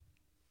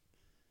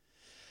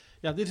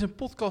Ja, dit is een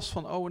podcast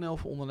van ONL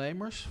voor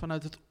ondernemers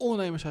vanuit het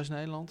Ondernemershuis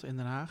Nederland in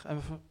Den Haag. En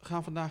we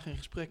gaan vandaag in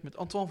gesprek met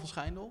Antoine van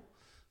Schijndel,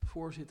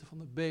 voorzitter van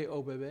de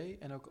BOBB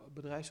en ook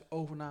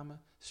bedrijfsovername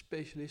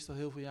specialist al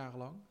heel veel jaren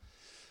lang.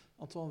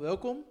 Antoine,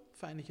 welkom.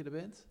 Fijn dat je er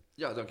bent.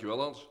 Ja, dankjewel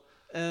Hans.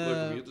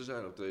 Leuk om hier te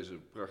zijn op deze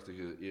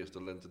prachtige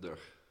eerste lentedag.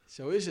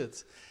 Zo is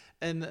het.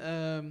 En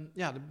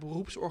de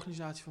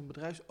beroepsorganisatie van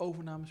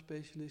bedrijfsovername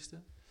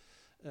specialisten.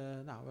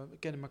 We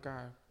kennen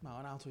elkaar een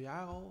aantal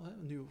jaren al. Hè?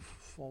 Nu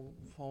van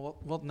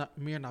wat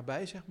meer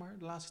nabij, zeg maar,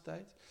 de laatste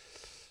tijd.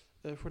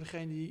 Voor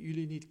degenen die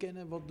jullie niet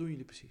kennen, wat doen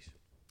jullie precies?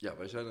 Ja,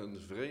 wij zijn een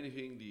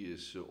vereniging die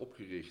is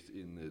opgericht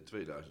in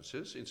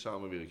 2006 in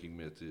samenwerking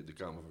met de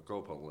Kamer van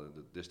Koophandel en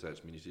het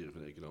destijds ministerie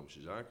van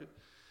Economische Zaken.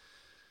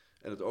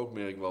 En het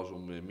oogmerk was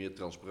om meer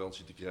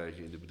transparantie te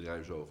krijgen in de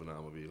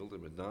bedrijfsovernamewereld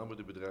en met name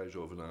de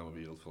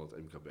bedrijfsovernamewereld van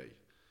het MKB.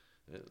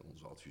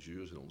 Onze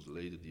adviseurs en onze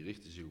leden die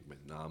richten zich ook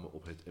met name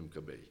op het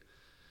MKB.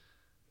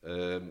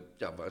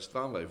 Waar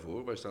staan wij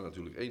voor? Wij staan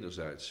natuurlijk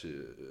enerzijds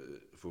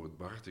voor het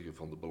behartigen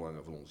van de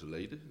belangen van onze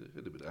leden,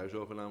 de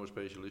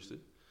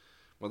bedrijfsovernamespecialisten.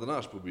 Maar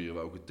daarnaast proberen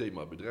we ook het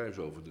thema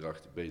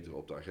bedrijfsoverdracht beter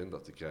op de agenda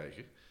te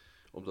krijgen.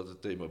 Omdat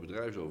het thema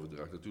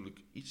bedrijfsoverdracht natuurlijk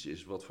iets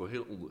is wat voor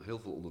heel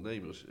veel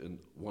ondernemers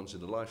een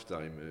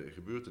once-in-a-lifetime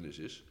gebeurtenis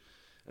is.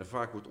 En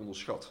vaak wordt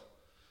onderschat.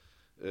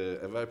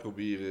 En wij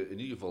proberen in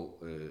ieder geval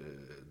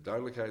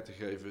duidelijkheid te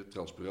geven,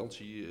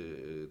 transparantie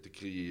te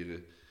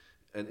creëren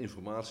en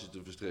informatie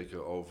te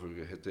verstrekken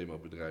over het thema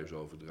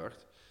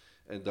bedrijfsoverdracht.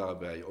 En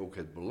daarbij ook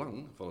het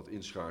belang van het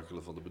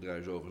inschakelen van de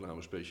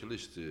bedrijfsovername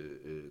specialist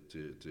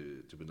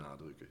te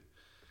benadrukken.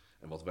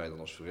 En wat wij dan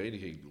als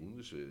vereniging doen,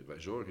 dus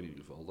wij zorgen in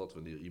ieder geval dat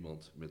wanneer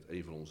iemand met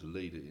een van onze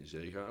leden in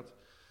zee gaat,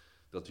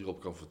 dat hij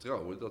erop kan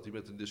vertrouwen dat hij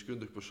met een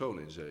deskundig persoon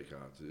in zee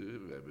gaat.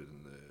 We hebben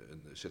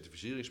een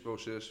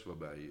certificeringsproces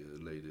waarbij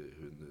leden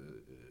hun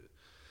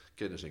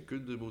kennis en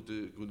kunde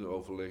moeten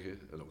overleggen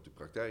en ook de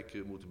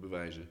praktijk moeten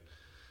bewijzen.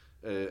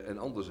 En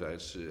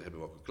anderzijds hebben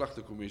we ook een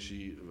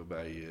klachtencommissie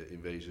waarbij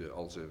in wezen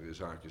als er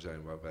zaken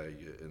zijn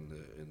waarbij een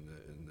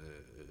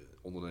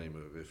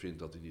ondernemer vindt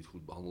dat hij niet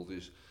goed behandeld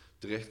is,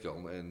 terecht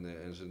kan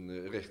en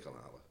zijn recht kan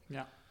halen.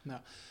 Ja,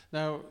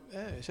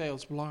 zei je, het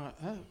is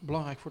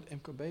belangrijk voor het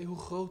MKB. Hoe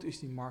groot is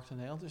die markt in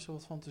Nederland? Is er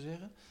wat van te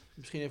zeggen?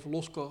 Misschien even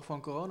los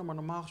van corona, maar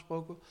normaal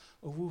gesproken,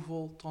 over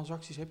hoeveel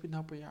transacties heb je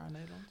nou per jaar in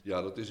Nederland?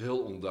 Ja, dat is heel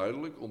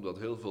onduidelijk, omdat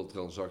heel veel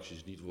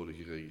transacties niet worden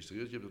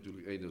geregistreerd. Je hebt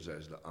natuurlijk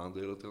enerzijds de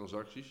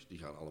aandelentransacties, die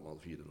gaan allemaal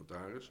via de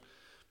notaris.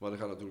 Maar er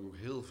gaan natuurlijk ook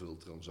heel veel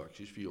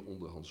transacties via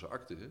onderhandse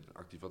akten,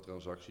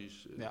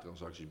 activa-transacties,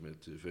 transacties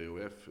met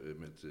VOF,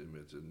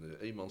 met een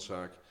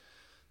eenmanszaak.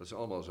 Dat zijn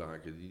allemaal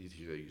zaken die niet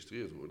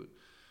geregistreerd worden.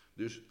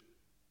 Dus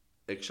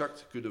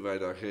exact kunnen wij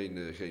daar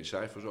geen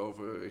cijfers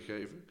over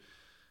geven.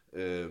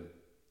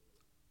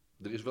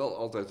 Er is wel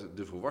altijd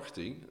de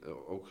verwachting,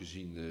 ook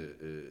gezien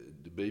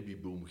de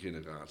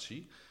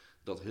babyboom-generatie,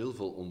 dat heel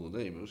veel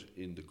ondernemers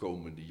in de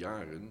komende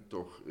jaren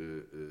toch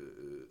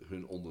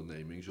hun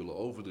onderneming zullen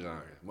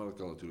overdragen. Maar dat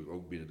kan natuurlijk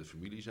ook binnen de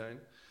familie zijn,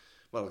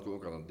 maar dat kan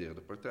ook aan een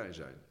derde partij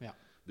zijn. Ja.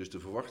 Dus de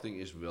verwachting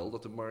is wel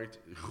dat de markt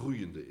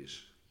groeiende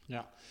is.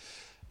 Ja.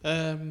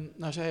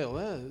 Zei je al,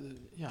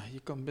 je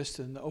kan best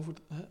een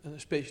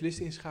specialist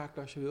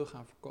inschakelen als je wil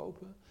gaan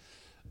verkopen.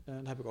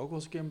 Dan heb ik ook wel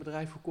eens een keer een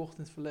bedrijf verkocht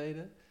in het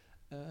verleden.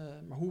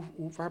 Maar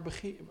waar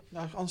begin je?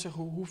 Nou, anders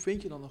zeggen, hoe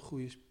vind je dan een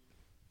goede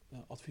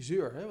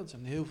adviseur? Hè? Want er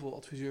zijn heel veel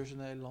adviseurs in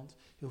Nederland,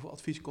 heel veel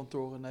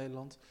advieskantoren in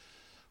Nederland.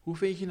 Hoe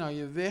vind je nou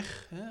je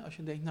weg? Hè? Als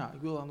je denkt,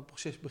 ik wil aan het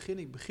proces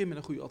beginnen, ik begin met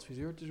een goede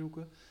adviseur te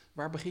zoeken.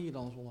 Waar begin je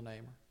dan als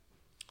ondernemer?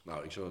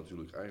 Nou, ik zou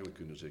natuurlijk eigenlijk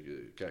kunnen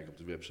zeggen, kijk op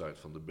de website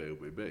van de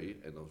BOBB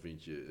en dan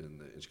vind je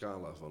een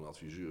scala van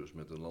adviseurs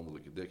met een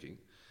landelijke dekking.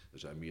 Er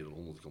zijn meer dan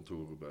 100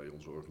 kantoren bij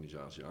onze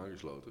organisatie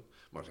aangesloten,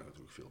 maar er zijn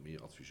natuurlijk veel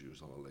meer adviseurs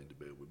dan alleen de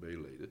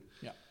BOBB-leden.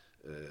 Ja.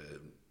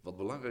 Wat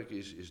belangrijk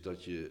is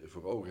dat je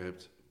voor ogen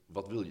hebt,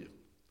 wat wil je?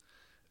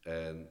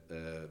 En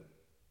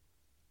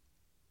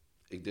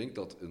ik denk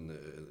dat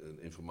een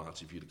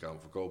informatie via de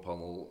Kamer van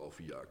Koophandel of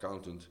via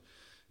accountant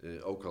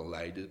ook kan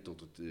leiden tot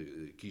het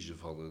kiezen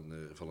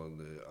van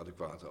een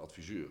adequate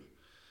adviseur.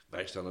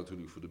 Wij staan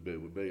natuurlijk voor de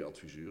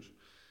BOBB-adviseurs,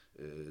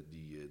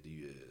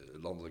 die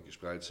landelijk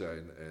gespreid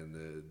zijn en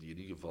die in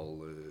ieder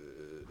geval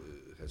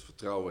het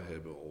vertrouwen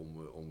hebben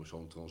om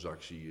zo'n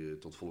transactie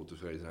tot volle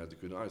tevredenheid te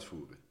kunnen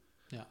uitvoeren.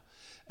 Ja,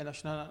 en als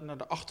je naar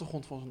de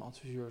achtergrond van zo'n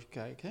adviseur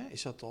kijkt,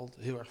 is dat al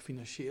heel erg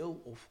financieel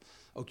of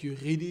ook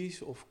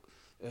juridisch of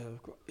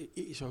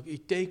is er ook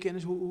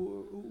IT-kennis?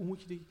 Hoe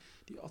moet je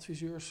die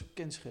adviseurs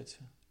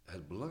kenschetsen?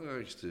 De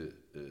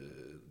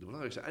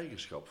belangrijkste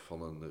eigenschap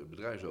van een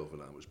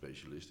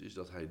bedrijfsovernamespecialist is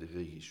dat hij de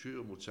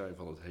regisseur moet zijn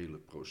van het hele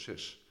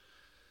proces.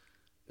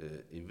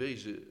 In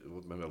wezen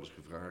wordt mij wel eens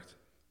gevraagd,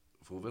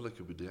 voor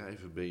welke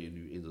bedrijven ben je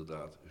nu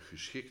inderdaad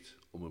geschikt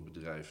om een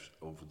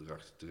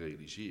bedrijfsoverdracht te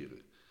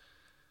realiseren?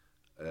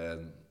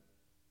 En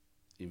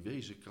in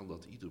wezen kan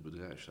dat ieder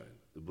bedrijf zijn.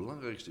 Het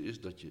belangrijkste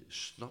is dat je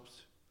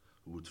snapt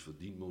hoe het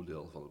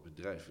verdienmodel van het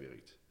bedrijf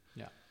werkt.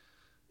 Ja.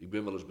 Ik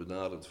ben wel eens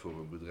benaderd voor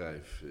een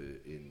bedrijf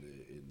in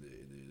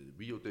de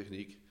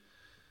biotechniek.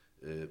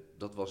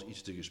 Dat was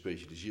iets te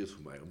gespecialiseerd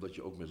voor mij, omdat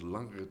je ook met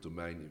langere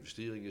termijn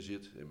investeringen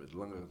zit en met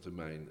langere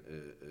termijn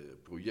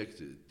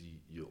projecten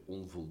die je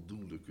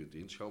onvoldoende kunt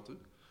inschatten.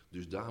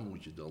 Dus daar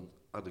moet je dan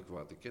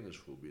adequate kennis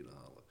voor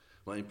binnenhalen.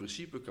 Maar in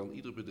principe kan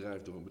ieder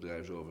bedrijf door een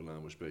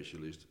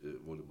bedrijfsovername-specialist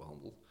worden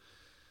behandeld.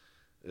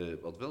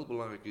 Wat wel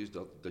belangrijk is,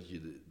 dat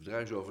je de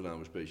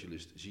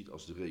bedrijfsovername-specialist ziet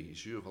als de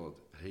regisseur van het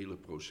hele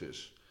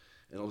proces.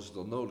 En als het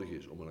dan nodig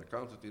is om een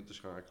accountant in te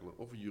schakelen,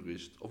 of een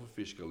jurist, of een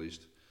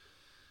fiscalist,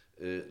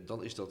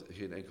 dan is dat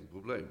geen enkel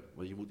probleem.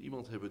 Maar je moet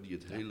iemand hebben die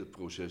het hele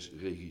proces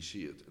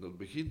regisseert. En dat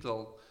begint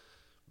al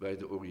bij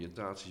de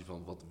oriëntatie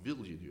van wat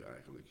wil je nu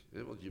eigenlijk?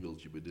 Want je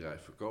wilt je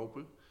bedrijf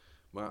verkopen,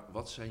 maar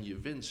wat zijn je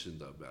wensen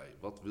daarbij?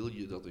 Wat wil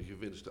je dat een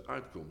gewenste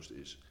uitkomst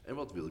is? En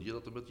wat wil je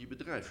dat er met je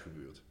bedrijf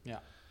gebeurt?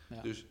 Ja.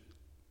 Dus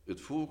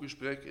het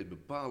voorgesprek, het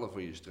bepalen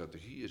van je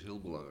strategie is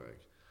heel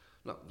belangrijk.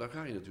 Nou, dan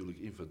ga je natuurlijk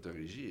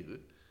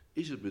inventariseren.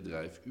 Is het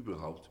bedrijf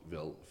überhaupt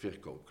wel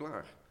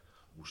verkoopklaar?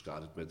 Hoe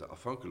staat het met de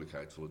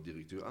afhankelijkheid van de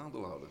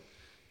directeur-aandeelhouder?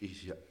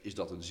 Is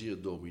dat een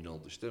zeer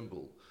dominante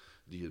stempel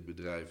die het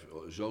bedrijf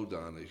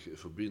zodanig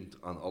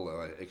verbindt aan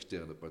allerlei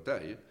externe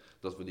partijen,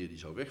 dat wanneer die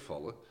zou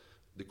wegvallen,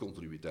 de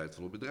continuïteit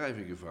van het bedrijf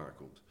in gevaar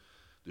komt?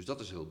 Dus dat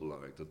is heel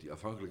belangrijk, dat die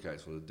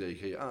afhankelijkheid van de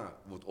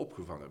DGA wordt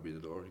opgevangen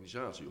binnen de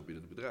organisatie of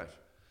binnen het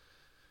bedrijf.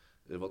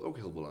 Wat ook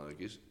heel belangrijk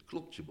is,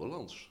 klopt je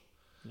balans?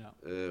 Ja.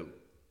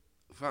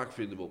 Vaak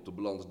vinden we op de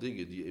balans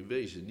dingen die in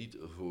wezen niet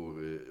voor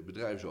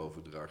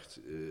bedrijfsoverdracht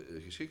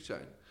geschikt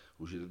zijn.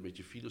 Hoe zit het met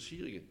je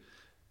financieringen?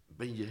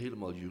 Ben je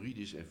helemaal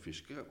juridisch en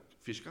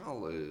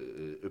fiscaal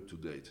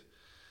up-to-date?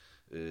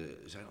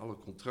 Zijn alle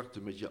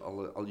contracten met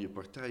al je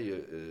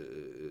partijen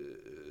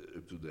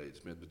up-to-date?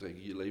 Met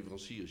betrekking je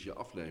leveranciers, je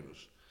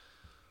afnemers?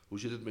 Hoe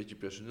zit het met je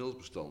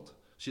personeelsbestand?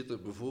 Zit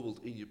er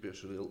bijvoorbeeld in je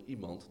personeel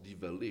iemand die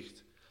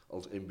wellicht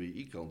als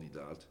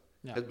MBI-kandidaat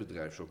het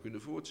bedrijf zou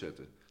kunnen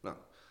voortzetten? Nou,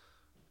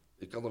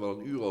 ik kan er wel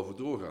een uur over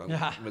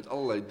doorgaan met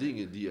allerlei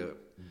dingen die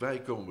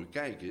erbij komen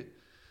kijken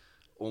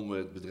om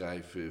het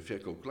bedrijf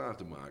verkoopklaar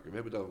te maken. We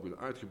hebben daar ook een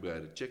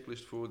uitgebreide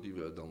checklist voor die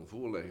we dan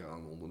voorleggen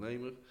aan de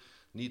ondernemer.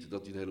 Niet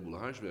dat hij een heleboel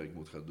huiswerk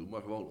moet gaan doen,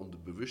 maar gewoon om de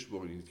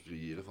bewustwording te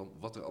creëren van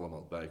wat er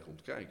allemaal bij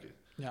komt kijken.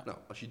 Ja. Nou,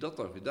 als je dat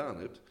dan gedaan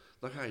hebt,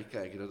 dan ga je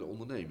kijken naar de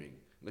onderneming.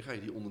 En dan ga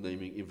je die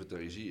onderneming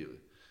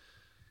inventariseren.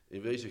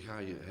 In wezen ga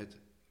je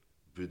het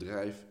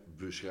bedrijf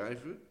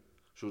beschrijven,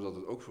 zodat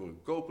het ook voor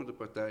een kopende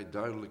partij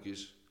duidelijk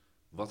is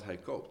wat hij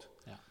koopt.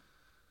 Ja.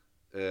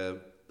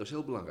 Dat is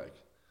heel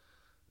belangrijk.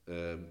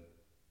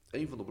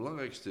 Een van de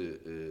belangrijkste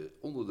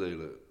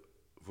onderdelen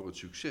voor het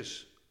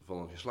succes van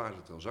een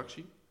geslaagde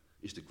transactie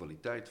is de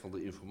kwaliteit van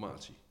de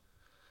informatie.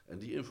 En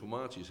die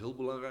informatie is heel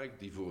belangrijk,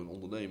 die voor een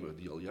ondernemer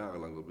die al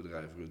jarenlang dat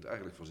bedrijf runt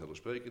eigenlijk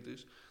vanzelfsprekend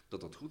is,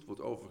 dat goed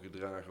wordt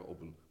overgedragen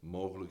op een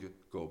mogelijke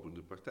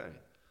kopende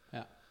partij.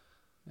 Ja.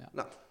 Ja.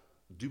 Nou,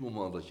 du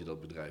moment dat je dat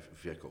bedrijf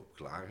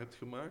verkoopklaar hebt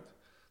gemaakt,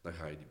 dan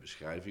ga je die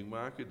beschrijving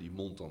maken, die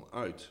mondt dan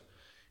uit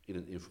in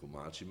een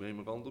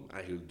informatiememorandum,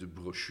 eigenlijk de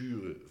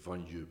brochure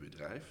van je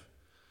bedrijf.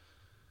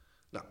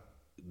 Nou,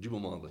 du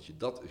moment dat je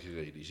dat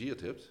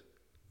gerealiseerd hebt,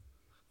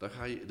 dan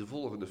ga je de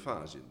volgende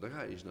fase in. Dan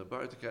ga je eens naar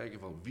buiten kijken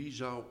van wie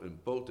zou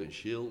een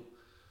potentieel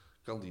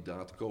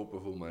kandidaat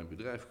koper voor mijn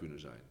bedrijf kunnen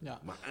zijn.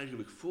 Ja. Maar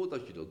eigenlijk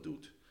voordat je dat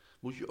doet,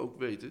 moet je ook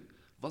weten,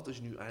 wat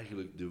is nu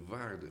eigenlijk de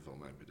waarde van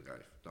mijn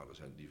bedrijf? Nou, er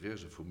zijn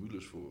diverse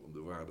formules voor om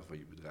de waarde van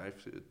je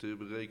bedrijf te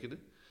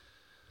berekenen.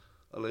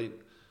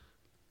 Alleen,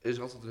 er is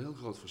altijd een heel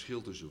groot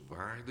verschil tussen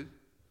waarde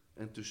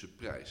en tussen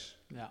prijs.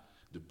 Ja.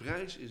 De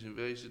prijs is in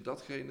wezen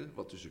datgene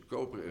wat tussen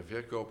koper en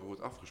verkoper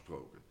wordt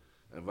afgesproken.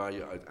 En waar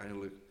je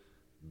uiteindelijk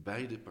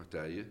beide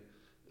partijen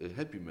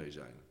happy mee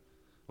zijn.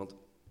 Want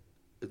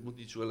het moet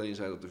niet zo alleen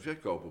zijn dat de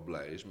verkoper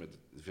blij is met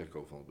de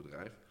verkoop van het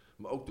bedrijf,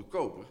 maar ook de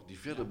koper die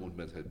verder moet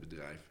met het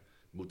bedrijf,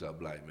 moet daar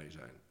blij mee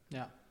zijn.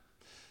 Ja.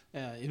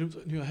 Ja, je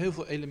noemt nu heel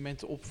veel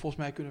elementen op.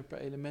 Volgens mij kunnen we per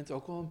element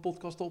ook wel een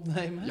podcast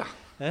opnemen. Ja.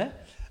 Hè?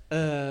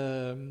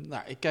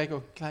 Nou, ik kijk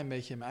ook een klein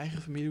beetje in mijn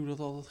eigen familie hoe dat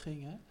altijd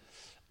ging. Hè?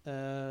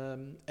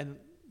 En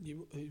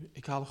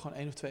ik haal er gewoon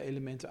 1 of 2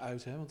 elementen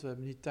uit. Hè? Want we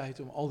hebben niet tijd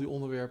om al die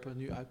onderwerpen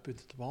nu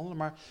uitputtend te behandelen.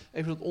 Maar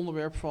even dat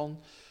onderwerp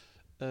van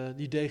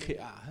die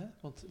DGA. Hè?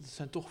 Want het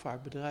zijn toch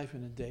vaak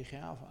bedrijven met een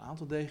DGA of een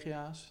aantal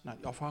DGA's. Nou,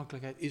 die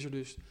afhankelijkheid is er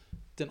dus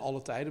ten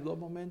alle tijde op dat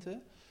moment. Hè?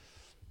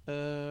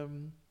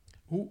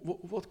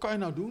 Wat kan je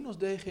nou doen als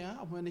DGA op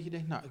het moment dat je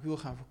denkt, nou, ik wil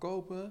gaan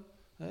verkopen.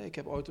 Ik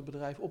heb ooit een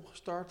bedrijf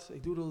opgestart.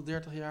 Ik doe dat al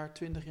 30 jaar,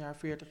 20 jaar,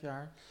 40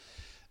 jaar.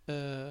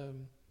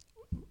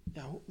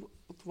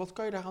 Wat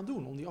kan je daaraan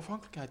doen om die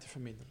afhankelijkheid te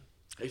verminderen?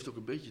 Heeft ook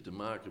een beetje te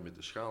maken met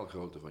de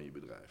schaalgrootte van je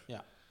bedrijf.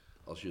 Ja.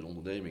 Als je een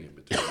onderneming hebt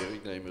met 2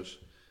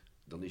 werknemers,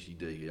 dan is die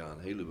DGA een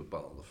hele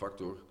bepalende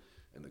factor.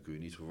 En dan kun je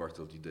niet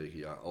verwachten dat die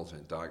DGA al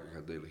zijn taken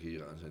gaat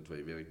delegeren aan zijn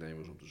 2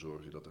 werknemers om te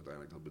zorgen dat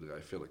uiteindelijk dat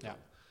bedrijf verder kan. Ja.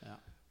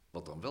 Ja.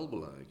 Wat dan wel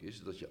belangrijk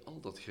is, dat je al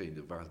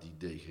datgene waar die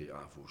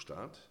DGA voor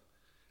staat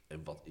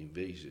en wat in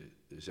wezen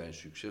zijn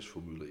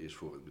succesformule is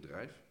voor het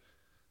bedrijf,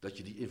 dat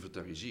je die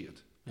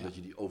inventariseert en dat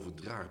je die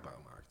overdraagbaar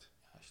maakt.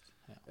 Juist,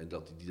 ja. En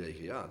dat die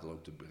DGA dan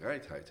ook de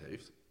bereidheid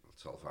heeft, dat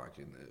zal vaak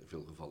in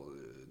veel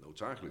gevallen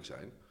noodzakelijk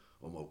zijn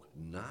om ook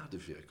na de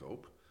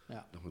verkoop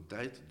nog een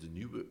tijd de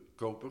nieuwe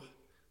koper,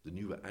 de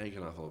nieuwe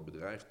eigenaar van het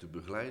bedrijf te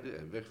begeleiden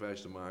en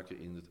wegwijs te maken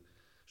in het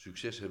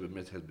succes hebben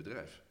met het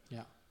bedrijf.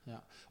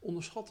 Ja.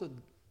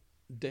 Onderschatten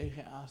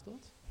DGA's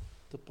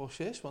dat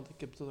proces? Want ik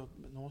heb dat ook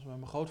nog eens met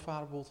mijn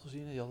grootvader bijvoorbeeld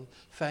gezien. Die had het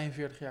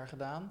 45 jaar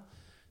gedaan.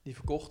 Die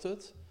verkocht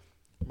het.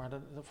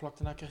 Maar vlak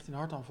daarna kreeg hij een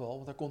hartaanval.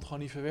 Want hij kon het gewoon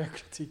niet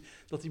verwerken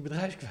dat hij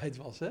bedrijf kwijt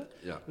was. Hè?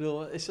 Ja. Ik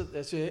bedoel, is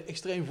een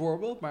extreem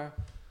voorbeeld, maar...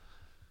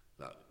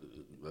 Nou,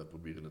 wij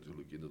proberen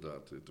natuurlijk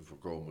inderdaad te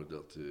voorkomen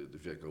dat de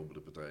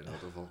verkopende partij een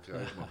hartaanval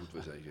krijgt. Maar goed,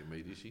 wij zijn geen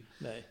medici.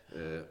 Nee.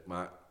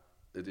 Maar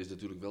het is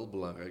natuurlijk wel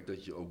belangrijk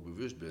dat je ook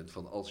bewust bent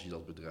van als je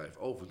dat bedrijf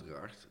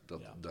overdraagt,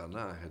 dat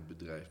daarna het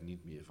bedrijf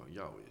niet meer van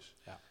jou is.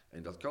 Ja.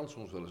 En dat kan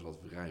soms wel eens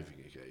wat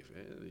wrijvingen geven.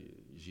 Hè.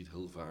 Je ziet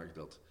heel vaak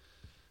dat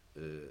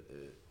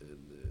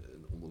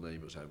een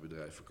ondernemer zijn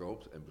bedrijf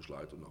verkoopt en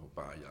besluit om nog een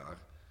paar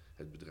jaar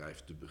het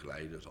bedrijf te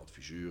begeleiden als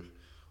adviseur,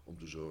 om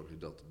te zorgen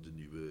dat de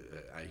nieuwe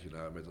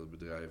eigenaar met dat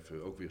bedrijf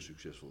ook weer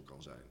succesvol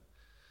kan zijn.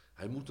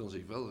 Hij moet dan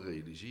zich wel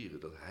realiseren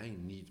dat hij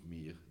niet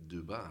meer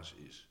de baas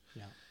is.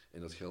 Ja.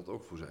 En dat geldt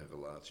ook voor zijn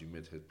relatie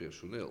met het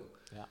personeel.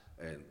 Ja.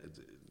 En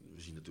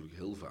we zien natuurlijk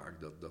heel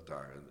vaak dat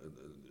daar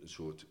een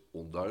soort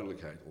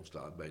onduidelijkheid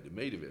ontstaat bij de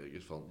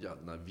medewerkers van, ja,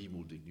 naar wie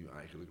moet ik nu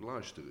eigenlijk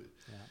luisteren?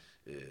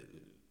 Ja.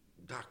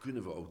 Daar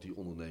kunnen we ook die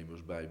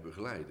ondernemers bij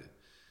begeleiden.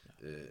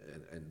 Ja.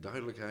 En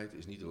duidelijkheid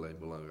is niet alleen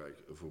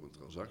belangrijk voor een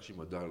transactie,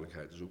 maar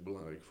duidelijkheid is ook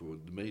belangrijk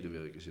voor de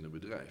medewerkers in een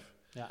bedrijf.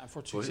 Ja, en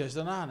voor het succes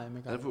daarna neem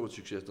ik aan. En voor het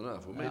succes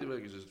daarna. Voor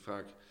medewerkers is het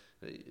vaak,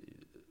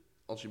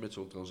 als je met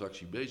zo'n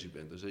transactie bezig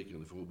bent, en zeker in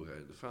de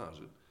voorbereidende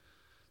fase,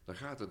 dan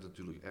gaat het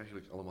natuurlijk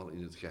eigenlijk allemaal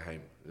in het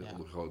geheim,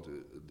 onder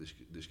grote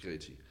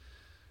discretie.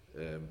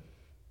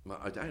 Maar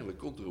uiteindelijk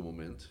komt er een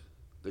moment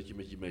dat je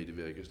met je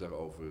medewerkers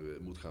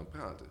daarover moet gaan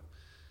praten.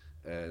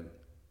 En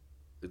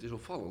het is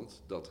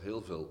opvallend dat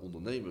heel veel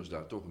ondernemers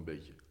daar toch een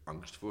beetje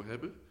angst voor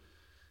hebben.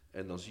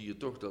 En dan zie je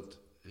toch dat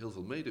heel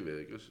veel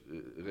medewerkers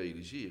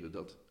realiseren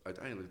dat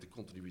uiteindelijk de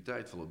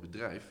continuïteit van het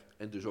bedrijf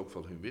en dus ook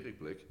van hun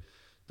werkplek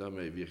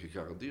daarmee weer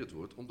gegarandeerd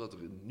wordt, omdat er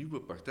een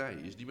nieuwe partij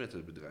is die met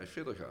het bedrijf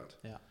verder gaat.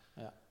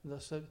 Ja,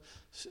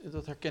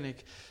 dat herken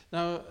ik.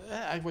 Nou,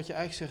 eigenlijk wat je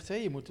eigenlijk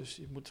zegt,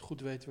 je moet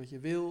goed weten wat je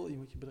wil, je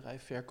moet je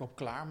bedrijf verkoop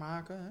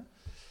klaarmaken. Hè.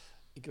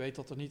 Ik weet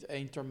dat er niet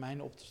één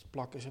termijn op te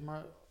plakken is,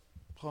 maar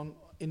gewoon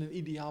in een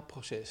ideaal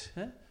proces.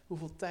 Hè.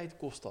 Hoeveel tijd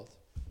kost dat?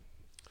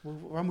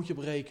 Waar moet je op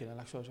rekenen?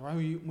 Laat ik zo zeggen.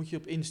 Waar moet je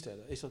op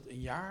instellen? Is dat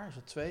een jaar? Is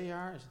dat 2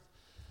 jaar?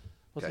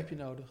 Wat heb je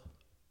nodig?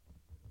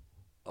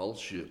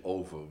 Als je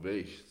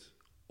overweegt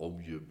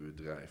om je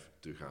bedrijf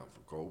te gaan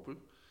verkopen,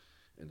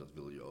 en dat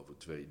wil je over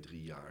 2-3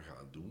 jaar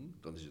gaan doen,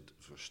 dan is het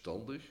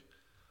verstandig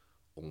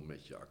om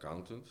met je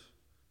accountant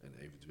en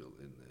eventueel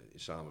in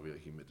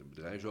samenwerking met een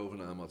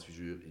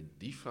bedrijfsovernameadviseur in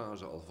die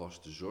fase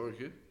alvast te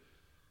zorgen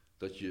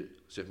dat je,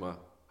 zeg maar,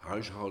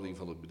 huishouding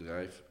van het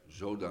bedrijf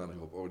zodanig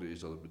op orde is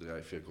dat het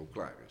bedrijf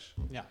verkoopklaar is.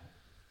 Ja.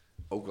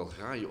 Ook al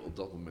ga je op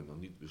dat moment nog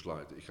niet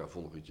besluiten, ik ga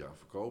volgend jaar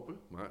verkopen,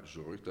 maar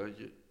zorg dat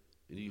je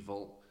in ieder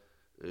geval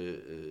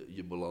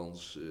je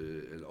balans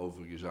en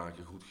overige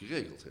zaken goed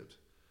geregeld hebt.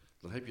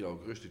 Dan heb je daar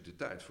ook rustig de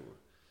tijd voor.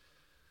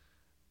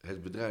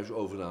 Het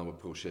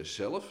bedrijfsovernameproces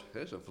zelf,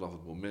 vanaf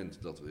het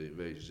moment dat we in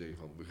wezen zeggen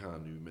van we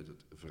gaan nu met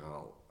het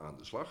verhaal aan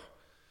de slag.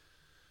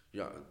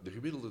 Ja, de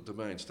gemiddelde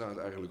termijn staat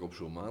eigenlijk op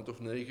zo'n maand of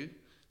 9.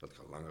 Dat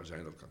kan langer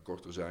zijn, dat kan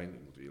korter zijn.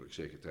 Ik moet eerlijk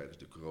zeggen, tijdens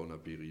de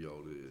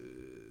coronaperiode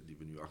die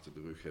we nu achter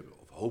de rug hebben,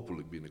 of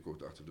hopelijk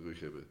binnenkort achter de rug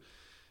hebben,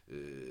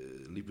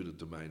 liepen de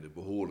termijnen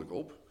behoorlijk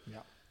op.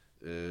 Ja.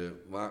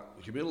 Maar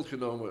gemiddeld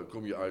genomen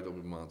kom je uit op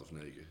een maand of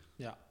 9.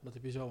 Ja, dat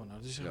heb je zo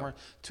nou. Dus zeg maar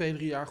 2-3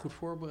 jaar goed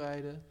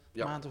voorbereiden,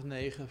 maand of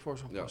 9 voor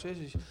zo'n proces.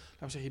 Dus laten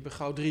we zeggen, je bent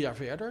gauw 3 jaar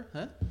verder.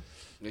 Hè?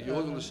 Ja, je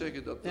hoort wel eens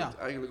zeggen dat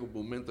eigenlijk op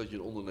het moment dat je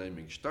een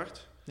onderneming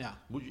start,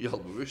 moet je je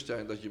al bewust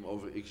zijn dat je hem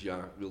over x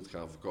jaar wilt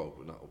gaan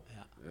verkopen. Nou,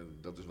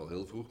 dat is wel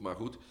heel vroeg, maar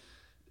goed.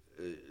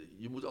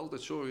 Je moet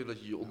altijd zorgen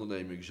dat je je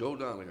onderneming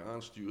zodanig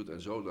aanstuurt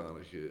en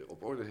zodanig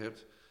op orde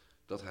hebt,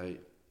 dat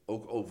hij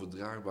ook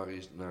overdraagbaar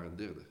is naar een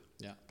derde.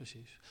 Ja,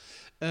 precies.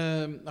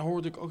 Nou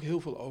hoorde ik ook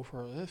heel veel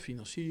over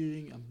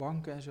financiering en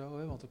banken en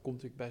zo. Want er komt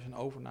natuurlijk bij zo'n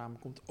overname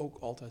ook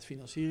altijd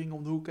financiering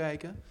om de hoek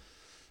kijken.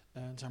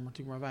 Er zijn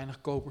natuurlijk maar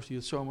weinig kopers die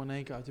het zomaar in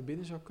één keer uit de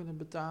binnenzak kunnen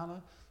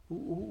betalen.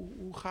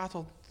 Hoe gaat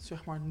dat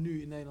zeg maar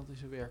nu in Nederland in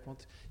zijn werk?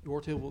 Want je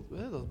hoort heel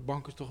veel dat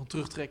banken toch een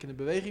terugtrekkende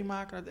beweging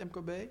maken naar het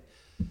MKB.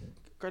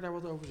 Kan je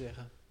daar wat over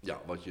zeggen?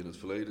 Ja, wat je in het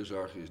verleden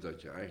zag is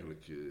dat je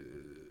eigenlijk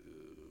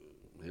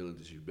heel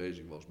intensief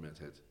bezig was met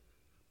het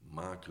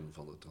maken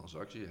van de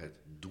transactie, het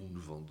doen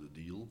van de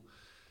deal.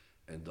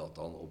 En dat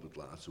dan op het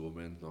laatste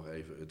moment nog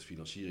even het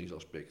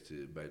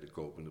financieringsaspect bij de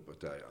kopende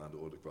partij aan de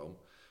orde kwam.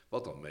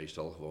 Wat dan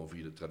meestal gewoon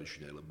via de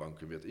traditionele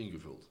banken werd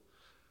ingevuld.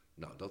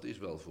 Nou, dat is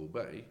wel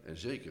voorbij. En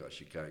zeker als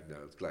je kijkt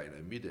naar het kleine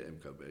en midden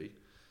MKB,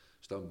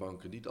 staan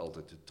banken niet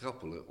altijd te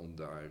trappelen om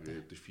daar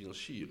te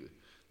financieren.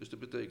 Dus dat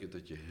betekent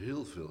dat je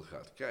heel veel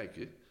gaat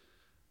kijken,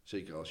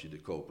 zeker als je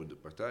de kopende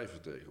partij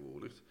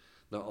vertegenwoordigt,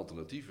 naar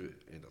alternatieven.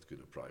 En dat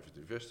kunnen private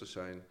investors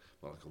zijn,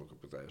 maar dat kan ook een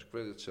partij als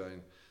credit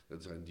zijn.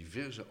 Dat zijn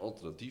diverse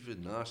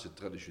alternatieven naast het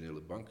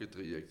traditionele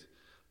bankentraject,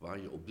 waar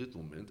je op dit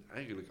moment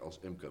eigenlijk als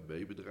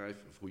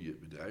MKB-bedrijf voor je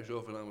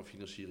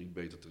bedrijfsovernamefinanciering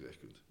beter terecht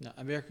kunt. Ja,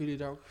 en werken jullie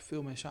daar ook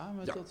veel mee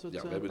samen?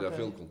 We hebben daar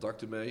veel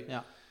contacten mee.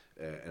 Ja.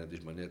 En het is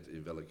maar net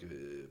in welke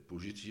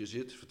positie je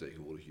zit.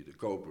 Vertegenwoordig je de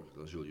koper,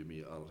 dan zul je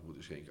meer aandacht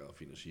moeten schenken aan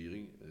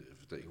financiering.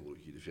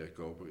 Vertegenwoordig je de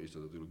verkoper, is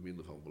dat natuurlijk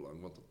minder van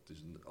belang, want het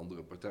is een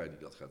andere partij die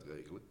dat gaat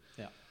regelen.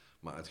 Ja.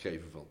 Maar het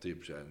geven van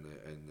tips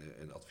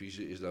en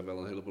adviezen is daar wel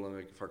een hele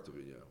belangrijke factor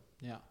in.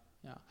 Ja.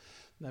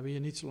 We hebben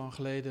hier niet zo lang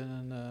geleden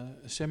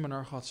een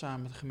seminar gehad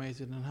samen met de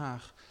gemeente Den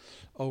Haag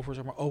over,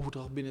 zeg maar,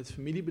 overdracht binnen het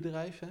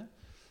familiebedrijf. Hè.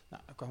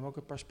 Nou, er kwamen ook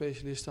een paar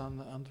specialisten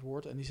aan het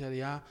woord en die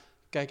zeiden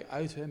kijk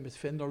uit met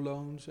vendor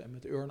loans en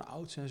met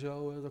earn-outs en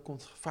zo. Daar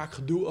komt vaak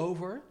gedoe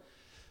over.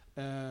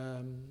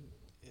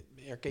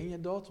 Herken je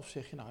dat? Of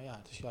zeg je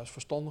het is juist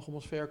verstandig om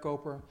als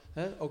verkoper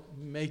ook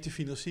mee te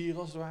financieren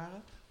als het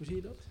ware? Hoe zie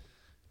je dat?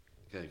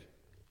 Kijk,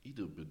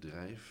 ieder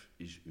bedrijf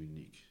is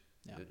uniek.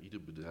 Ja.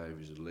 Ieder bedrijf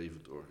is een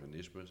levend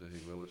organisme, zeg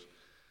ik wel eens.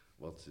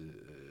 Wat,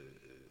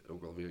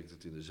 ook al werkt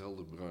het in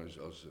dezelfde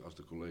branche als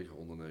de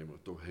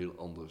collega-ondernemer, toch heel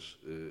anders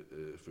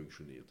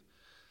functioneert.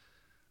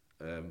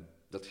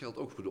 Dat geldt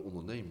ook voor de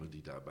ondernemer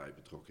die daarbij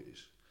betrokken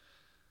is.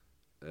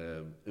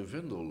 Een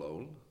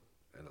vendorloon,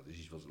 en dat is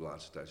iets wat de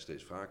laatste tijd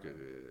steeds vaker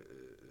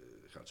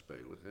gaat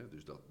spelen,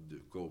 dus dat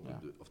de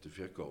kopende of de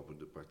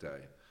verkopende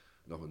partij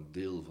nog een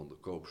deel van de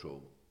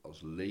koopsom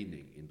als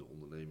lening in de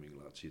onderneming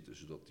laat zitten,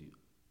 zodat die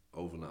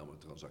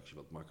overnametransactie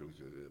wat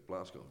makkelijker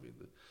plaats kan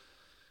vinden.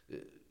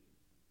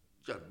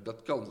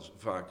 Dat kan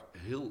vaak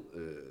heel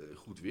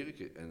goed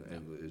werken.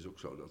 En het is ook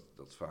zo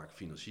dat vaak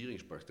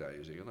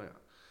financieringspartijen zeggen,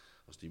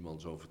 als die man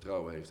zo'n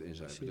vertrouwen heeft in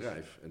zijn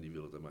bedrijf en die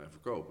wil het aan mij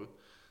verkopen,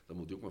 dan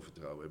moet hij ook maar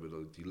vertrouwen hebben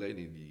dat die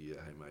lening die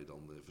hij mij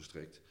dan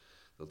verstrekt,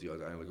 dat die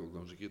uiteindelijk ook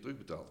nog eens een keer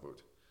terugbetaald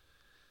wordt.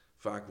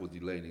 Vaak wordt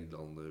die lening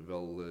dan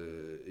wel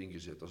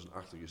ingezet als een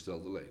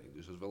achtergestelde lening.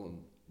 Dus dat is wel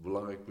een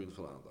belangrijk punt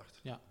van aandacht.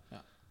 Ja.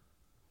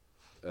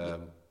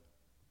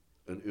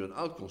 Een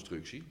earn-out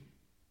constructie,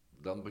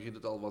 dan begint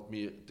het al wat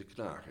meer te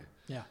knagen.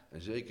 Ja.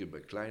 En zeker bij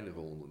kleinere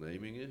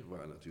ondernemingen,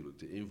 waar natuurlijk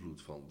de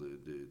invloed van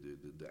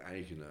de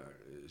eigenaar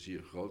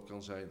zeer groot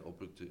kan zijn op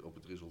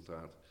het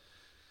resultaat,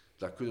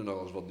 daar kunnen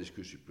nog eens wat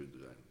discussiepunten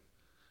zijn.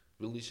 Ik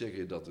wil niet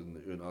zeggen dat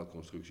een earn-out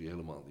constructie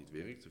helemaal niet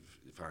werkt.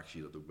 Vaak zie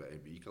je dat ook bij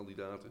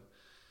MBI-kandidaten.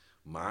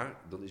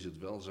 Maar dan is het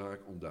wel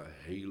zaak om daar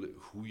hele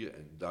goede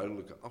en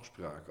duidelijke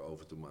afspraken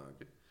over te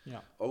maken.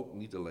 Ja. Ook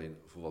niet alleen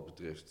voor wat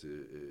betreft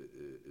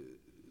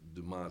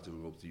de mate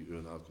waarop die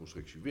earn-out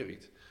constructie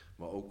werkt,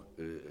 maar ook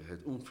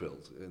het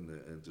omveld.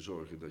 En te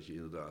zorgen dat je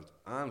inderdaad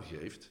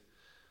aangeeft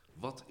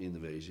wat in de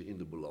wezen in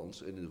de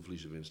balans en in de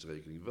verlies- en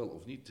winstrekening wel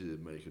of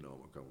niet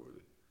meegenomen kan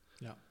worden.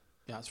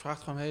 Ja, het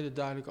vraagt gewoon hele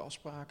duidelijke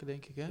afspraken,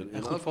 denk ik. Hè? Een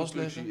earn-out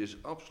constructie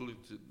is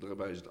absoluut,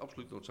 daarbij is het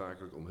absoluut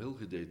noodzakelijk om heel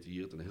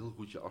gedetailleerd en heel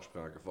goed je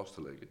afspraken vast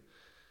te leggen.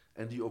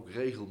 En die ook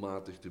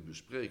regelmatig te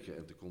bespreken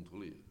en te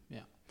controleren.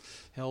 Ja,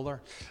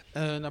 helder.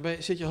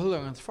 Zit je heel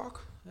lang in het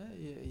vak. Hè?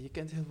 Je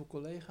kent heel veel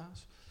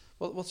collega's.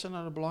 Wat zijn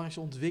nou de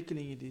belangrijkste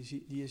ontwikkelingen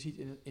die je ziet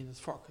in het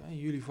vak? Hè? In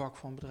jullie vak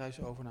van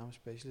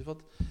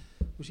bedrijfsovernamespecialist.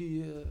 Hoe zie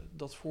je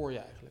dat voor je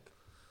eigenlijk?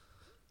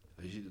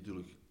 Je ziet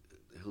natuurlijk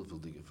heel veel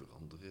dingen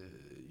veranderen.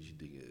 Je ziet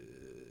dingen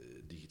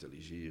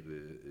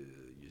digitaliseren.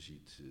 Je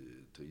ziet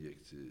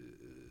trajecten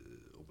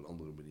op een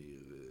andere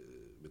manier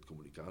met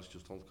communicatie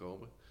tot stand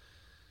komen.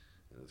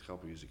 En het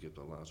grappige is, ik heb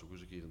daar laatst ook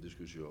eens een keer een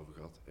discussie over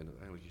gehad. En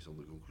uiteindelijk is dan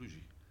de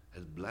conclusie.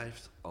 Het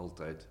blijft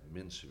altijd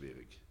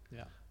mensenwerk.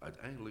 Ja.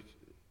 Uiteindelijk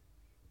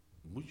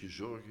moet je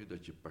zorgen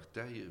dat je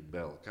partijen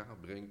bij elkaar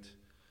brengt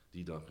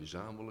die dan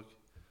gezamenlijk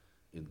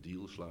een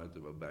deal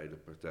sluiten waar beide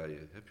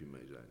partijen happy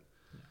mee zijn.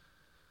 Ja.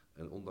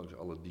 En ondanks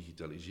alle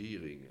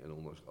digitalisering en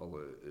ondanks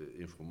alle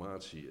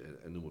informatie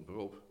en noem het maar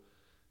op,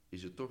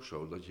 is het toch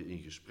zo dat je in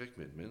gesprek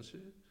met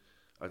mensen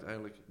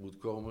uiteindelijk moet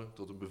komen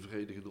tot een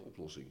bevredigende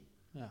oplossing.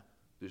 Ja.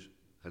 Dus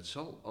het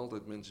zal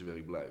altijd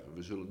mensenwerk blijven.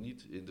 We zullen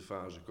niet in de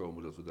fase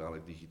komen dat we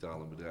dadelijk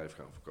digitaal een bedrijf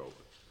gaan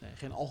verkopen. Nee,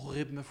 geen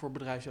algoritme voor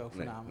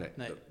bedrijfsovername.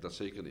 Nee. Dat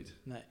zeker niet.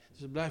 Nee. Dus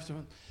het blijft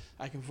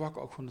eigenlijk een vak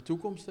ook van de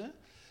toekomst. Hè?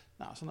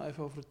 Nou, als we nou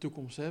even over de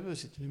toekomst hebben. We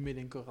zitten nu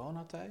midden in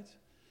coronatijd.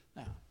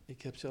 Nou,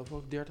 ik heb zelf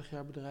ook 30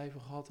 jaar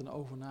bedrijven gehad en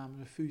overnames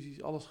en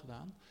fusies, alles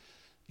gedaan.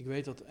 Ik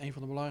weet dat een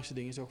van de belangrijkste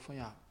dingen is ook van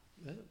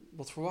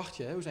wat verwacht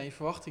je? Hè? Hoe zijn je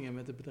verwachtingen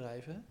met de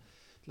bedrijven?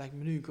 Het lijkt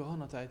me nu in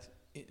coronatijd,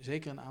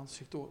 zeker in een aantal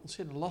sectoren,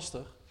 ontzettend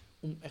lastig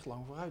om echt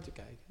lang vooruit te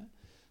kijken. Hè?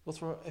 Wat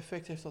voor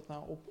effect heeft dat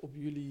nou op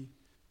jullie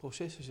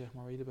processen, zeg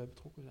maar, waar jullie bij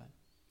betrokken zijn?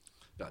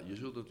 Ja, je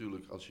zult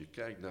natuurlijk, als je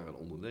kijkt naar een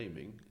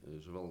onderneming,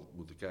 zowel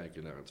moeten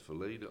kijken naar het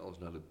verleden als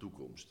naar de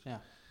toekomst.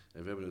 Ja.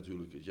 En we hebben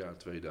natuurlijk het jaar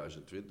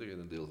 2020 en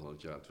een deel van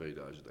het jaar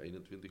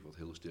 2021, wat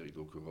heel sterk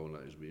door corona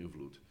is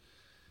beïnvloed.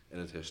 En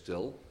het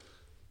herstel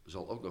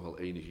zal ook nog wel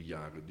enige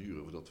jaren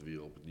duren voordat we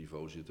weer op het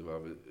niveau zitten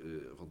waar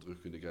we van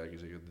terug kunnen kijken en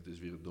zeggen, dit is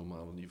weer het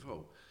normale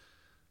niveau.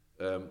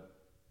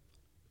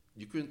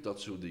 Je kunt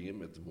dat soort dingen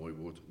met een mooi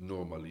woord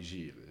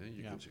normaliseren. Hè.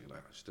 Je Ja. kunt zeggen,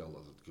 nou, stel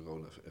dat het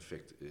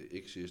corona-effect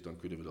X is, dan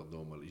kunnen we dat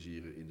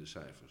normaliseren in de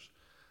cijfers.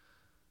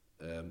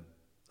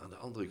 Aan de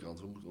andere kant,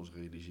 we moeten ons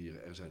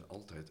realiseren, er zijn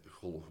altijd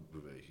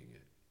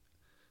golfbewegingen.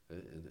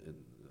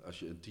 En als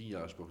je een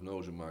 10-jaars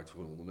prognose maakt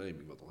voor een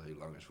onderneming, wat al heel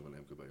lang is voor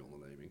een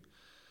MKB-onderneming,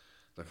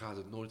 dan gaat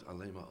het nooit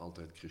alleen maar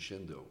altijd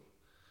crescendo.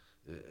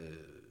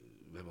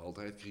 We hebben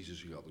altijd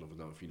crisis gehad. En of het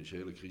nou een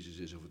financiële crisis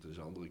is, of het is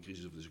een andere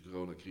crisis, of het is een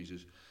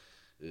coronacrisis.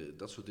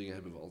 Dat soort dingen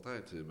hebben we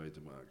altijd mee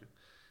te maken.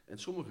 En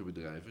sommige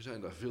bedrijven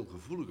zijn daar veel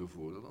gevoeliger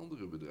voor dan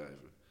andere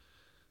bedrijven.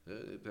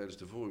 Tijdens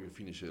de vorige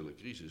financiële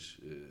crisis,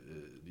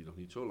 die nog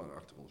niet zo lang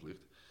achter ons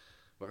ligt,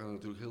 waren er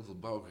natuurlijk heel veel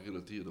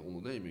bouwgerelateerde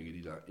ondernemingen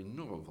die daar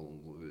enorm van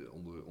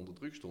onder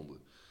druk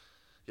stonden.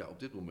 Ja, op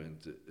dit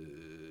moment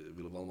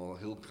willen we allemaal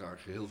heel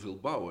graag heel veel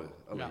bouwen.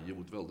 Alleen je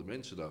moet wel de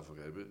mensen daarvoor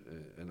hebben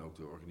en ook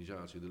de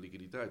organisatie en de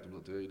liquiditeit om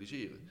dat te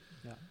realiseren.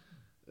 Ja.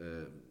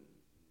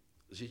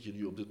 Zit je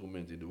nu op dit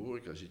moment in de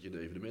horeca, zit je in de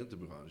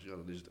evenementenbranche, ja,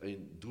 dan is het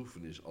één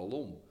droefenis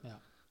alom.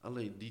 Ja.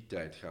 Alleen die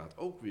tijd gaat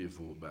ook weer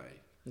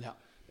voorbij. Ja.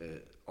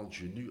 Als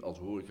je nu als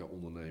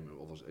horeca-ondernemer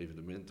of als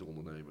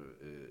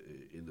evenementenondernemer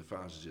in de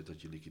fase zit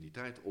dat je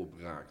liquiditeit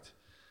opraakt,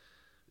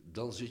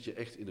 dan zit je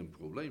echt in een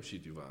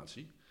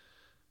probleemsituatie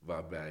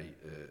waarbij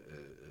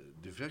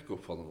de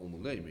verkoop van een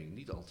onderneming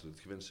niet altijd het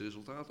gewenste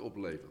resultaat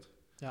oplevert.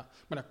 Ja,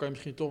 maar dan kan je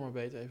misschien toch maar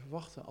beter even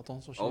wachten.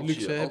 Althans, als je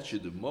luxe hebt. Als je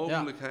de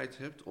mogelijkheid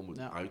hebt om het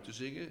uit te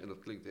zingen, en dat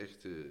klinkt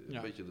echt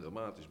een beetje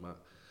dramatisch, maar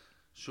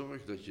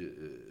zorg dat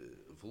je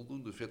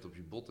voldoende vet op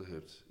je botten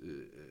hebt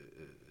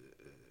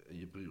en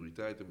je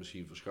prioriteiten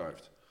misschien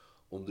verschuift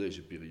om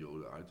deze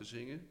periode uit te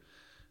zingen.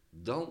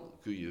 Dan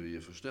kun je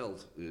weer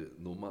versneld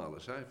normale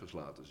cijfers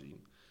laten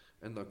zien.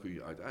 En dan kun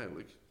je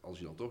uiteindelijk, als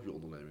je dan toch je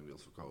onderneming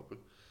wilt verkopen,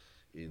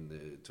 in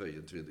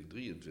 22,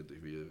 23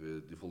 weer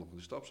de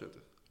volgende stap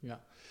zetten.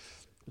 Ja,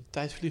 de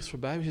tijd vliegt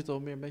voorbij. We zitten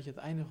alweer een beetje aan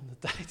het einde van de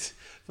tijd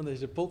van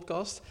deze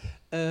podcast.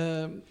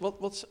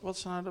 Wat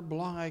zijn nou de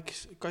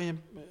belangrijkste, kan je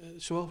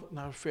zowel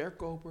naar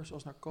verkopers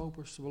als naar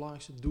kopers de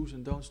belangrijkste do's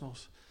en don'ts nog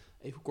eens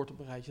even kort op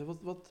een rijtje?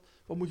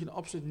 Wat moet je nou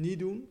absoluut niet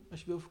doen als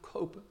je wil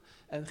verkopen?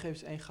 En geef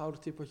eens één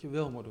gouden tip wat je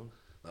wel moet doen.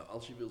 Nou,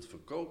 als je wilt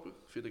verkopen,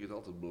 vind ik het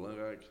altijd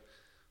belangrijk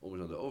om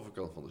eens aan de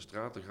overkant van de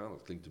straat te gaan.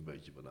 Dat klinkt een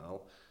beetje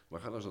banaal, maar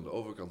ga eens aan de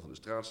overkant van de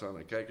straat staan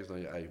en kijk eens naar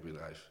je eigen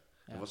bedrijf.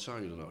 Ja. En wat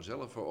zou je er nou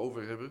zelf voor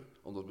over hebben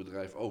om dat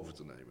bedrijf over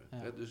te nemen?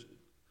 Ja. Dus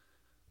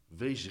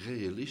wees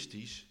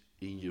realistisch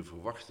in je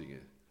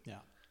verwachtingen.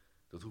 Ja.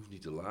 Dat hoeft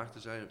niet te laag te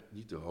zijn,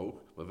 niet te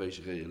hoog, maar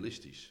wees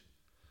realistisch.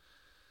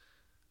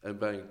 En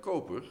bij een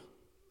koper,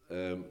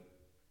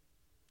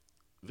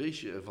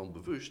 wees je ervan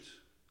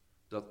bewust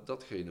dat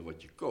datgene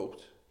wat je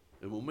koopt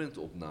een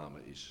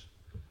momentopname is.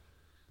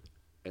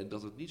 En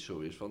dat het niet zo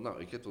is van,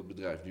 nou, ik heb dat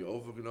bedrijf nu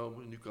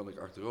overgenomen, nu kan ik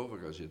achterover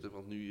gaan zitten,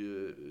 want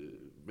nu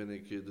ben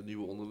ik de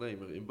nieuwe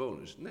ondernemer in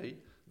bonus.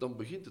 Nee, dan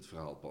begint het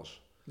verhaal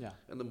pas. Ja.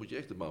 En dan moet je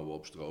echt de mouwen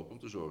opstropen om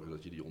te zorgen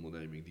dat je die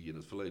onderneming die in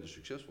het verleden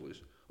succesvol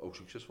is, ook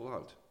succesvol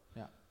houdt.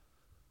 Ja.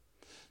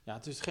 Ja,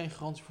 het is geen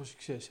garantie voor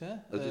succes, hè?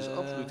 Het is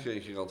absoluut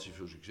geen garantie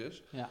voor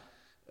succes. Ja.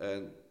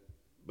 En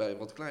bij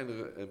wat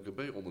kleinere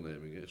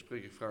MKB-ondernemingen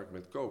spreek ik vaak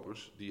met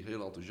kopers die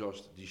heel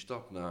enthousiast die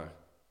stap naar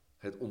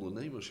het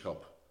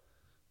ondernemerschap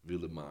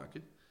willen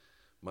maken.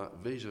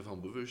 Maar wees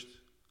ervan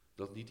bewust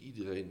dat niet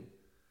iedereen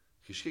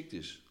geschikt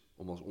is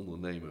om als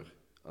ondernemer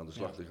aan de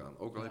slag te gaan.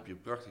 Ook al heb je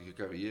een prachtige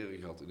carrière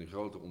gehad in een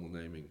grote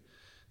onderneming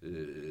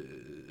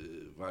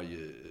waar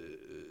je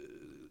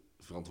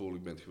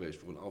verantwoordelijk bent geweest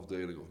voor een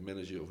afdeling of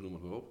manager of noem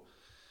het maar op.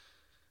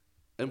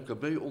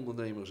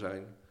 MKB-ondernemer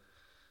zijn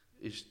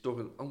is toch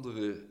een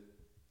andere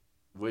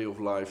way of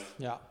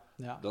life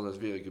dan het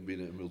werken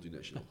binnen een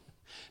multinational.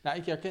 Nou,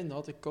 ik herken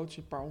dat. Ik coach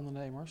een paar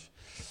ondernemers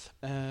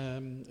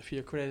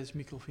via Credits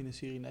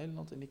Microfinanciering in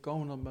Nederland. En die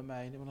komen dan bij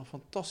mij en hebben een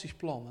fantastisch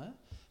plan. Hè?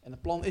 En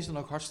het plan is dan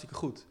ook hartstikke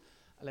goed.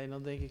 Alleen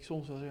dan denk ik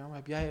soms wel, ja, maar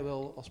heb jij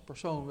wel als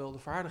persoon wel de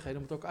vaardigheden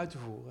om het ook uit te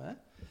voeren? Hè?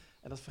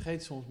 En dat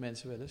vergeten soms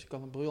mensen wel eens. Je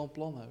kan een briljant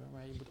plan hebben,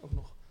 maar je moet ook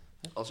nog...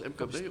 Als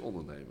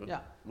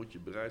MKB-ondernemer moet je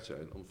bereid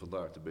zijn om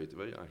vandaag de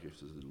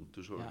BTW-aangifte te doen.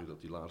 Te zorgen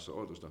dat die laatste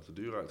orders naar de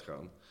deur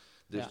uitgaan.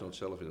 Desnoods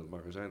zelf in het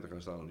magazijn te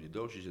gaan staan om die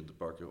doosjes in te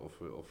pakken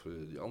of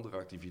die andere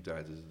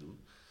activiteiten te doen.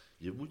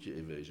 Je moet je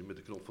in wezen met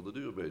de knop van de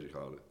deur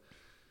bezighouden.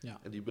 Ja.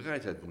 En die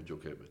bereidheid moet je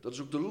ook hebben. Dat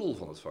is ook de lol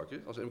van het vak.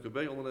 Hè? Als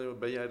MKB-ondernemer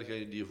ben jij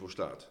degene die ervoor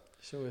staat.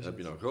 Zo is heb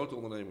je nou een grote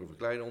onderneming of een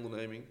kleine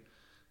onderneming?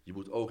 Je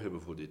moet oog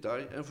hebben voor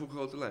detail en voor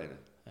grote lijnen.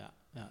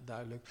 Ja,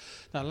 duidelijk.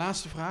 Nou,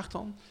 laatste vraag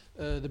dan.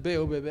 De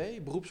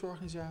BOBB,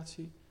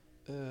 beroepsorganisatie.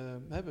 We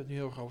hebben het nu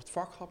heel erg over het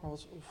vak gehad, maar wat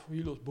is voor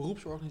jullie als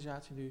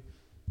beroepsorganisatie nu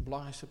het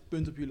belangrijkste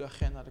punt op jullie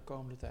agenda de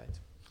komende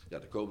tijd? Ja,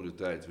 de komende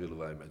tijd willen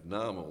wij met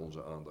name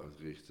onze aandacht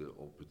richten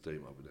op het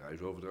thema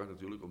bedrijfsoverdracht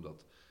natuurlijk, om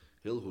dat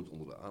heel goed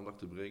onder de aandacht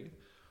te brengen.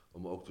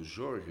 Om ook te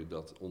zorgen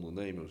dat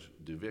ondernemers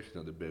de weg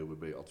naar de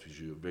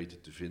BOBB-adviseur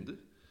weten te vinden.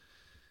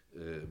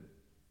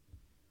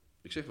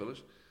 Ik zeg wel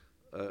eens,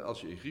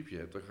 als je een griepje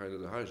hebt, dan ga je naar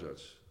de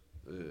huisarts.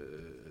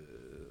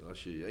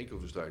 Als je je enkel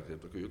verstuikt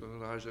hebt, dan kun je ook nog naar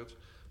de huisarts.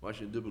 Maar als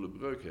je een dubbele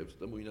breuk hebt,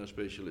 dan moet je naar een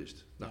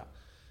specialist. Nou,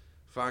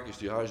 Vaak is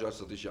die huisarts,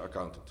 dat is je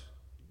accountant,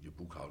 je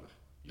boekhouder,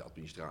 je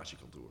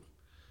administratiekantoor.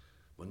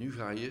 Maar nu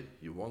ga je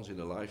je once in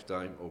a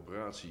lifetime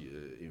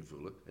operatie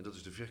invullen en dat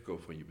is de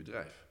verkoop van je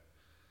bedrijf.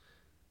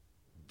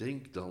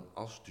 Denk dan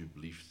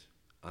alstublieft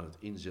aan het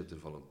inzetten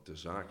van een ter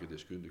zake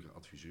deskundige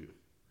adviseur.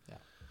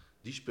 Ja.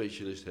 Die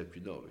specialist heb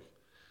je nodig.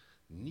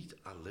 Niet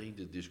alleen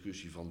de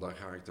discussie van daar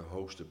ga ik de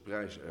hoogste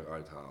prijs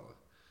eruit halen.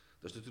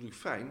 Dat is natuurlijk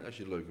fijn als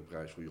je een leuke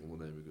prijs voor je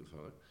onderneming kunt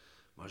vangen.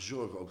 Maar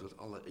zorg ook dat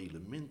alle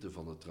elementen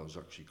van de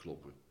transactie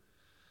kloppen.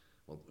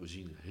 Want we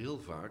zien heel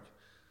vaak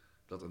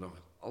dat er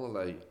nog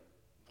allerlei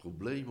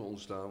problemen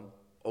ontstaan,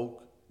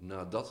 ook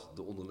nadat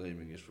de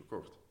onderneming is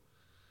verkocht.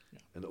 Ja.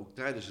 En ook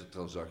tijdens de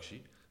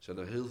transactie zijn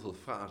er heel veel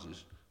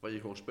fases waar je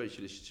gewoon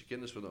specialistische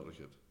kennis voor nodig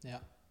hebt.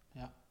 Ja.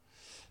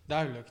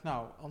 Duidelijk.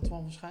 Nou,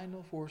 Antoine van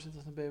Schijndel,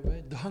 voorzitter van de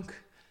BBB,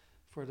 dank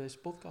voor deze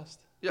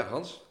podcast. Ja,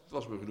 Hans, het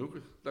was me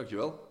genoegen.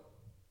 Dankjewel.